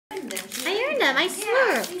them. I earned them. I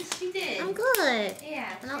swear. Yeah, she did. I'm good. Yeah.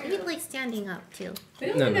 And I'll eat like standing up too. I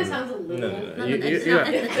don't think that sounds a little. No, You- it's you- not.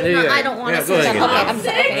 you- It's you- not. you- I don't want yeah, to go say ahead. that. Okay, I'm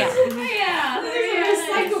sorry. Yeah. You're a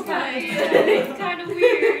psychopath. It's kind of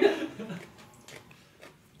weird.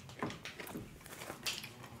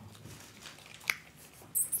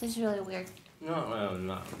 This is really weird. No,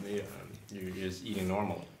 not. Yeah, you're just eating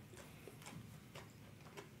normal.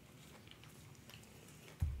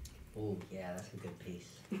 Oh, yeah, that's a good piece.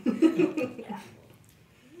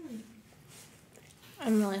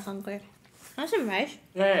 I'm really hungry. Want some rice?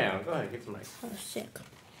 Yeah, go ahead, get some rice. I'm sick.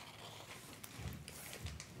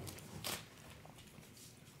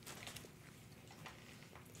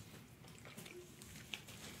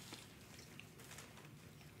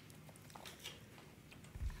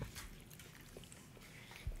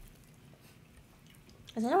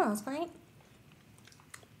 Is anyone else going to eat?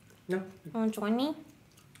 No. Want to join me?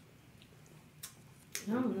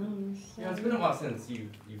 No. Yeah, it's been a while since you've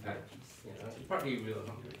had a piece. You know, you're probably real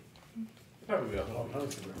hungry. You're probably real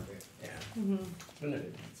hungry. Yeah.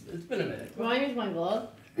 It's been a minute. You want to use my glove?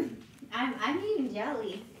 I'm eating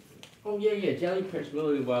jelly. Oh yeah, jelly pairs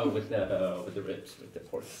really well with the ribs, with the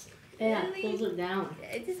pork. Yeah, Really? close it down.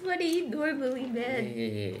 I just want to eat normally, Yeah.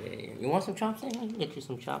 man. You want some chopsticks? I can get you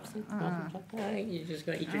some chopsticks. You want some chopsticks? Alright, you're just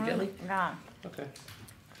gonna eat your jelly? Yeah. Okay.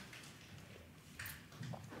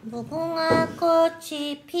 무궁화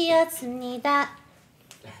꽃이 피었습니다.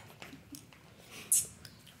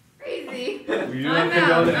 Crazy. You I'm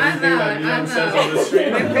out. I'm out. I'm says on the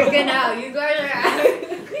street. I'm freaking out. You guys are out.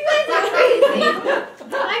 You guys are crazy.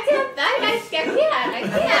 I can't. I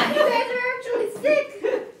can't. You guys are actually sick.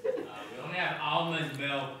 We only have almond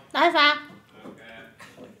milk. That's fine. Okay.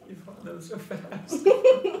 You found those so fast.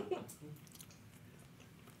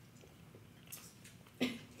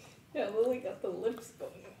 Yeah, Lily got the lips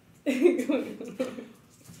going.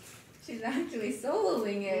 She's actually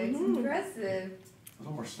soloing it. It's impressive. A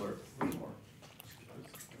little more slurp. A little more.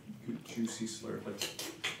 Good, juicy slurp.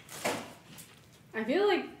 I feel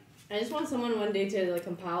like I just want someone one day to like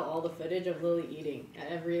compile all the footage of Lily eating at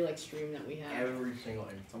every like stream that we have. Every single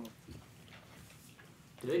item.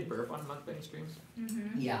 Do they burp on mukbang streams?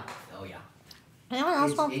 Yeah. Oh, yeah. Anyone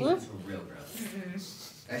else want food? It's real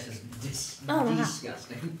gross. That's just Oh, wow.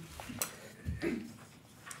 disgusting.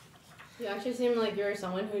 You actually seem like you're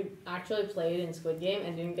someone who actually played in Squid Game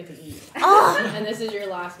and didn't get to eat. 아! And this is your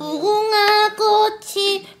last meal. 무궁화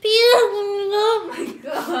꽃이 피었습니다. Oh my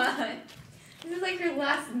god. This is like her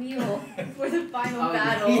last meal before the final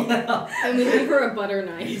battle. Yeah. And we give her a butter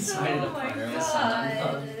knife. Inside Oh of the my fire.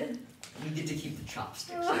 god. You get to keep the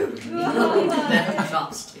chopsticks. Oh, You don't get the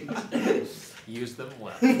chopsticks. Use them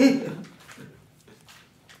well.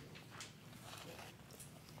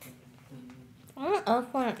 I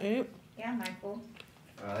don't want to eat. Yeah, Michael.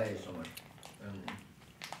 Oh, that is so much.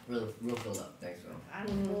 Real filled up. Thanks, though. I'm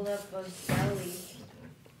full up of jelly.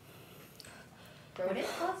 Brodus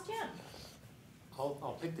plus jam.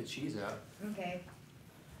 I'll pick the cheese out. Okay.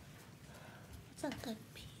 It's a good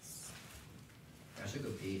piece. That's a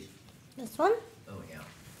good piece. This one? Oh, yeah.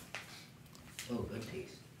 Oh, good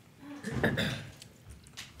piece.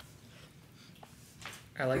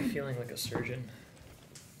 I like feeling like a surgeon.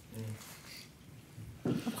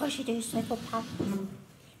 Of course you do, psychopath.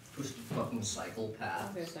 Twisted fucking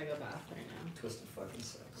psychopath. You're a psychopath right now. Twisted fucking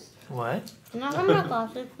psychopath. What? Not on my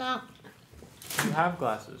glasses, now. You have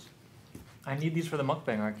glasses. I need these for the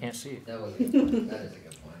mukbang or I can't see. That was a good point. That is a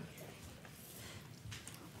good point.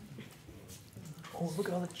 Oh, look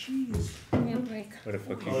at all the cheese. I need a break. What the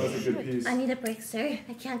fuck Oh, that's a good piece. I need a break, sir.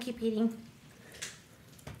 I can't keep eating.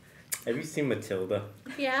 Have you seen Matilda?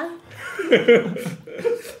 Yeah?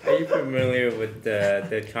 Are you familiar with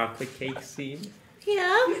the chocolate cake scene?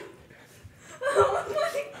 Yeah? Oh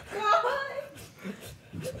my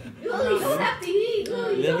god. Lily, don't have to eat.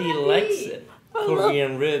 Lily likes it.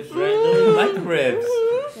 Korean ribs, right? Lily likes ribs.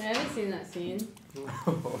 I haven't seen that scene.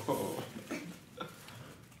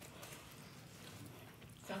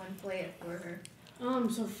 Someone play it for her. Oh, I'm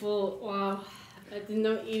so full. Wow. I didn't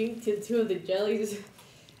know eating two of the jellies.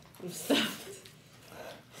 I'm stuffed.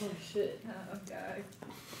 Oh shit. Oh god.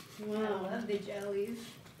 I Wow. love the jellies.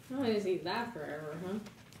 I'm gonna just eat that forever, huh?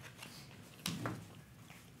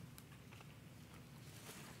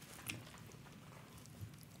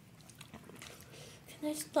 Can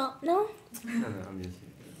I stop now? No, I'm just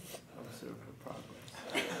observe her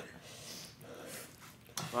progress.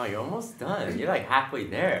 Wow, you're almost done. You're like halfway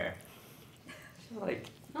there. You're like,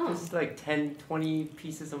 Oh. there's like 10, 20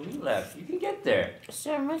 pieces of meat left. You can get there.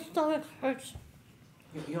 Sir, my stomach hurts.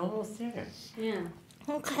 You're almost there. Yeah.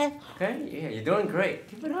 Okay. Okay? Yeah, you're doing great.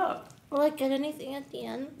 Keep it up. Will I get anything at the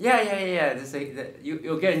end? Yeah. Just like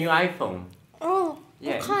you'll get a new iPhone. Oh,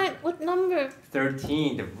 Yeah. what kind? What number?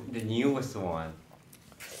 13, the newest one.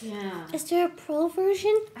 Yeah. Is there a pro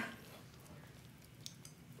version?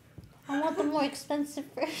 I want the more expensive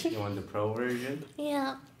version. You want the pro version?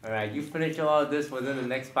 Yeah. Alright, you finish all of this within the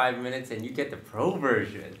next 5 minutes and you get the pro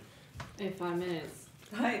version. In 5 minutes.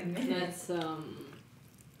 5 minutes. That's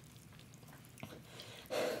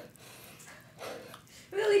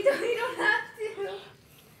Really, you don't have to.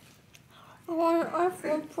 I want an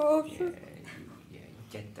iPhone Pro. Yeah, you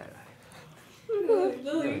get that.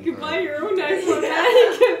 Lily, you can buy your own iPhone,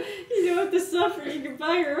 man. You don't have to suffer. You can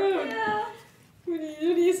buy your own. Yeah. Who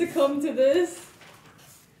do you succumb to this?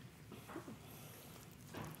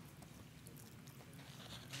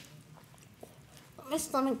 My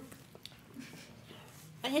stomach.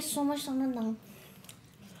 I ate so much something now.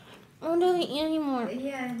 I don't really eat anymore.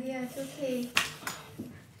 Yeah, it's okay.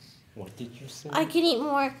 What did you say? I can eat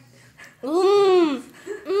more. Mmm.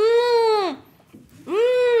 Mmm.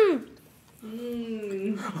 Mmm.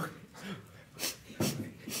 Mmm.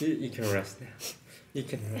 You can rest now. You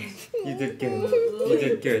can rest. You did good. You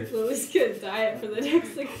did good. Lily's gonna diet for the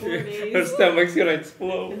next like 4 Her days. stomach's gonna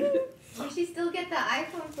explode. You should still get the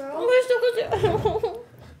iPhone, bro. Where's the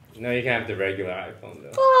No, you can have the regular iPhone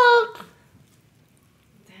though. fuck?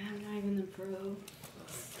 Damn, not even the pro.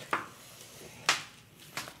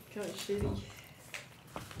 God, shitty.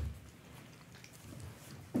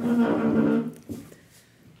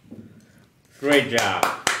 Great job.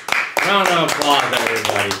 Round of applause,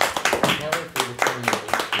 everybody.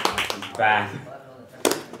 Back.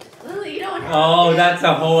 Lily, you don't have Oh, to. that's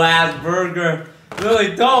a whole ass burger.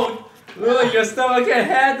 Lily, don't. Lily, your stomach can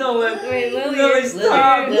handle it. Wait, Lily, Lily,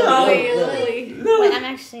 stop. Lily, No. Lily. Wait,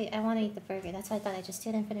 Lily. I want to eat the burger. That's why I thought I just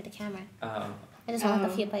did in front of the camera. Oh. I just want Oh. a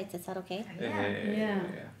few bites. Is that okay? Yeah.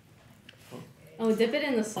 Oh, dip it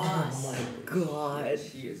in the sauce. Oh my god.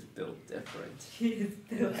 She is built different.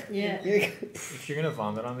 Yeah. If you're gonna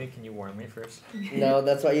vomit on me, can you warn me first? No,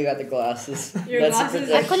 that's why you got the glasses. Your That's glasses-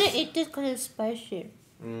 the I protection. couldn't eat this because it's spicy.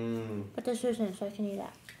 Mmm. But this isn't, so I can eat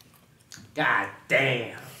that. God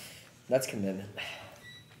damn. That's commitment.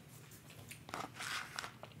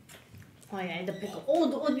 Oh yeah, the pickle.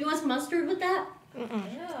 Oh, do you want some mustard with that? No.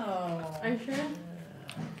 Are you sure?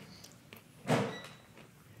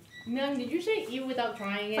 Myung, did you say eat without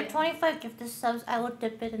trying For it? 25 gifted subs, I will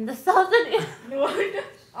dip it in the sauce and eat.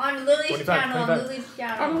 On Lily's 25, channel. 25. On Lily's On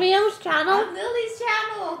channel. Liam's channel, On Lily's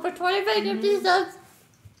channel. for 25 gifted subs,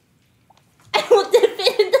 I will dip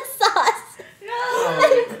it in the sauce. No.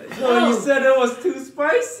 No, you said it was too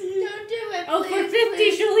spicy. Don't do it. Oh, for please, 50,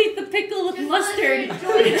 please. she'll eat the pickle with Just mustard. let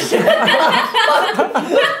her enjoy it.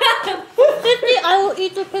 50, I will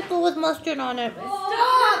eat the pickle with mustard on it.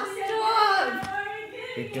 Stop.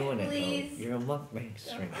 You're doing it, Please. though. You're a mukbang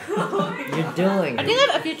streamer. You're doing I it. think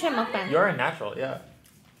I have a future mukbang. You're a natural, yeah.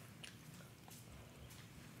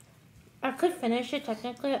 I could finish it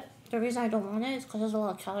technically. The reason I don't want it is because there's a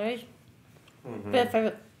lot of calories. Mm-hmm. But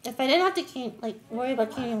if I didn't have to worry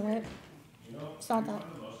about gaining weight, it's not that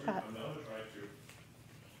bad.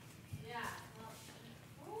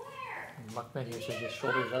 Mukbang here says your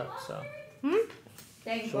shoulders up, so.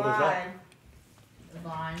 Thank Shoulders God. up.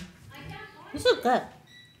 Vaughn. This is good.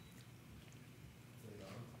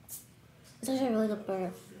 It's actually a really good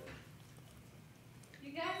burger.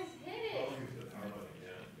 You guys hit it.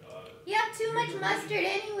 You have too much mustard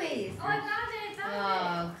anyways. Oh, I found it.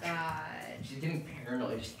 Oh, God. She's getting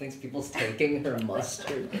paranoid. She thinks people's taking her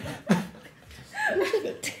mustard.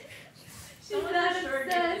 She's not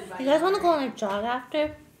obsessed. You guys want to go on a jog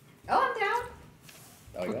after? Oh, I'm down.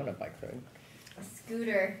 Oh, you're on a bike ride? A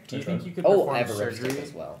scooter. Do you think you could Oh, perform Everest surgery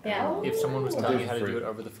as well. Yeah. if someone was Ooh. telling you how to do it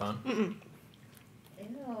over the phone? Mm-mm.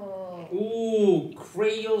 Ew. Ooh,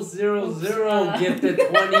 Crayo00 gifted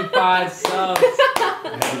 25 subs. Get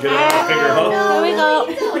it on my finger, huh? There we go.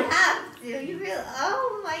 You don't have to. You really.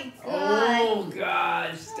 Oh my God. Oh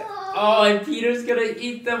gosh. Oh, and Peter's gonna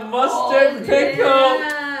eat the mustard pickle.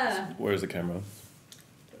 Yeah. Where's the camera?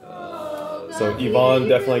 Oh, So God. Yvonne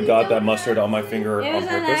definitely got that mustard on my finger It on was an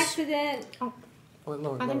purpose. accident. Oh, wait,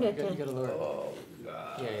 lower, I can lower. do it You gotta lower it. Oh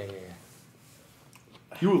god. Yeah.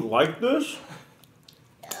 You like this?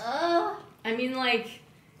 Ugh. I mean, like,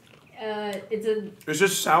 it's a. It's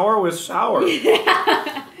just sour with sour. So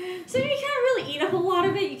you can't really eat a whole lot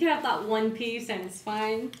of it. You can have that one piece and it's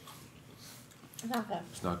fine. It's not good.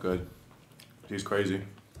 It's not good. He's crazy.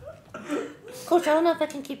 Coach, I don't know if I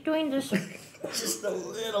can keep doing this. Just a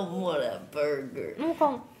little more of that burger. Okay.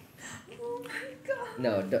 Oh my God.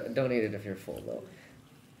 No, don't eat it if you're full,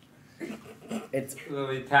 though. It's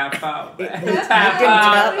Lily, tap out. you Man. can Tap tap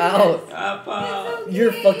out. out. Tap out.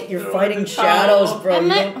 You're fighting shadows, bro. Am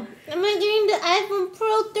You I don't- getting the iPhone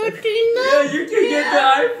Pro 13 now? Yeah, you can get the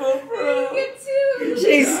iPhone Pro.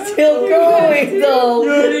 She's still going You though.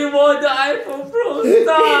 already want the iPhone Pro.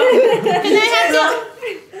 Stop.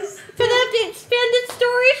 Can I have the expanded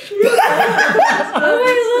storage?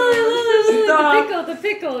 Stop. The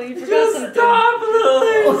pickle. You forgot Just something. stop,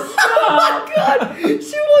 Lily. Stop. God,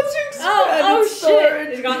 she wants to expand Oh its shit! storage.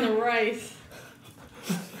 It's gone to rice.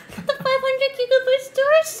 The 500 gigabyte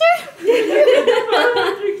storage, sir?